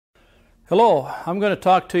Hello, I'm going to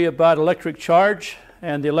talk to you about electric charge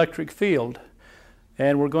and the electric field,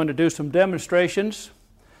 and we're going to do some demonstrations.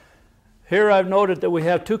 Here I've noted that we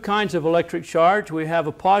have two kinds of electric charge. We have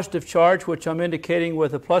a positive charge, which I'm indicating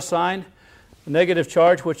with a plus sign, a negative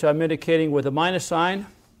charge, which I'm indicating with a minus sign.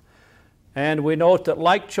 And we note that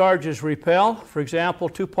like charges repel. For example,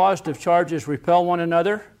 two positive charges repel one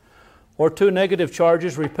another, or two negative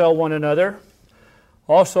charges repel one another.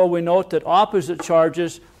 Also, we note that opposite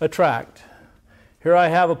charges attract. Here I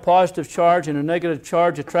have a positive charge and a negative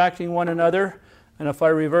charge attracting one another, and if I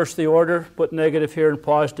reverse the order, put negative here and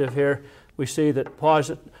positive here, we see that the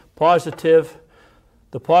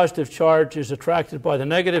positive charge is attracted by the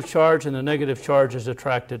negative charge, and the negative charge is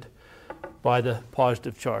attracted by the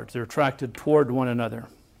positive charge. They're attracted toward one another.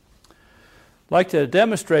 I'd like to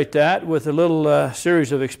demonstrate that with a little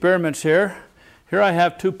series of experiments here. Here I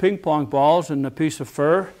have two ping pong balls and a piece of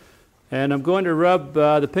fur, and I'm going to rub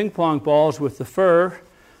the ping pong balls with the fur,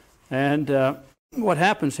 and what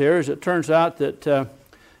happens here is it turns out that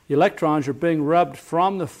electrons are being rubbed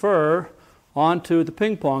from the fur onto the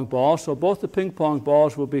ping pong ball, so both the ping pong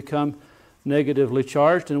balls will become negatively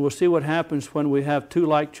charged, and we'll see what happens when we have two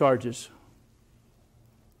like charges.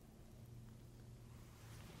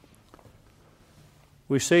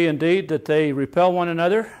 We see indeed that they repel one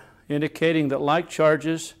another, indicating that like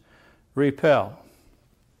charges repel.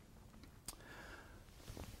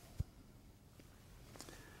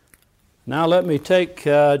 Now let me take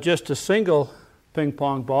just a single ping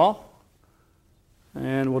pong ball,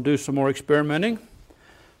 and we'll do some more experimenting.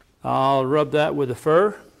 I'll rub that with the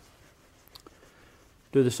fur.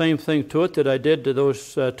 Do the same thing to it that I did to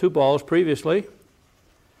those two balls previously.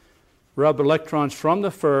 Rub electrons from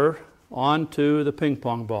the fur onto the ping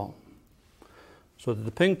pong ball, so that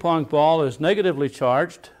the ping pong ball is negatively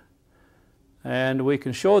charged, and we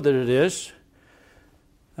can show that it is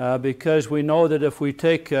because we know that if we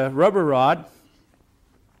take a rubber rod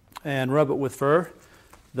and rub it with fur,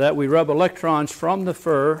 that we rub electrons from the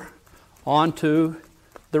fur onto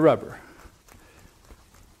the rubber.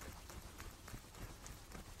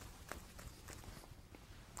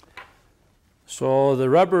 So the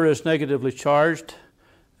rubber is negatively charged,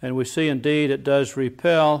 and we see indeed it does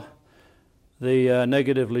repel the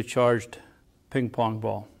negatively charged ping pong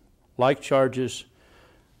ball. Like charges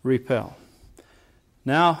repel.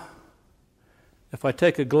 Now, if I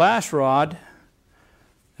take a glass rod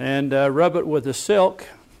and rub it with the silk,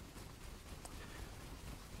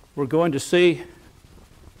 we're going to see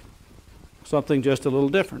something just a little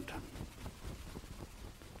different.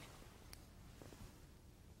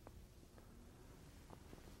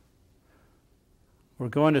 We're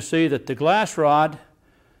going to see that the glass rod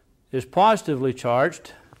is positively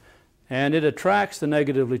charged, and it attracts the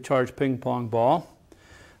negatively charged ping pong ball.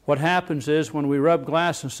 What happens is when we rub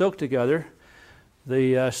glass and silk together,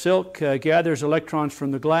 the silk gathers electrons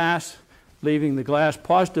from the glass, leaving the glass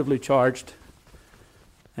positively charged,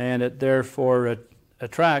 and it therefore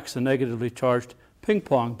attracts the negatively charged ping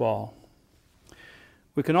pong ball.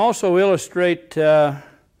 We can also illustrate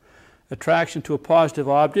attraction to a positive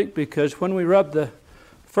object, because when we rub the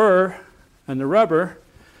fur and the rubber,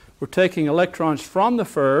 we're taking electrons from the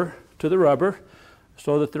fur to the rubber,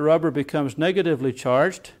 so that the rubber becomes negatively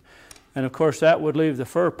charged, and of course that would leave the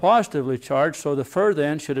fur positively charged, so the fur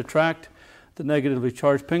then should attract the negatively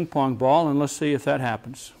charged ping pong ball, and let's see if that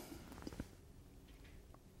happens.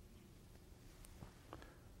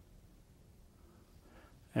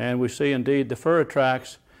 And we see indeed the fur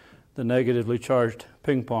attracts the negatively charged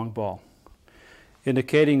ping pong ball,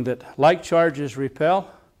 indicating that like charges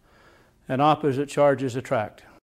repel and opposite charges attract.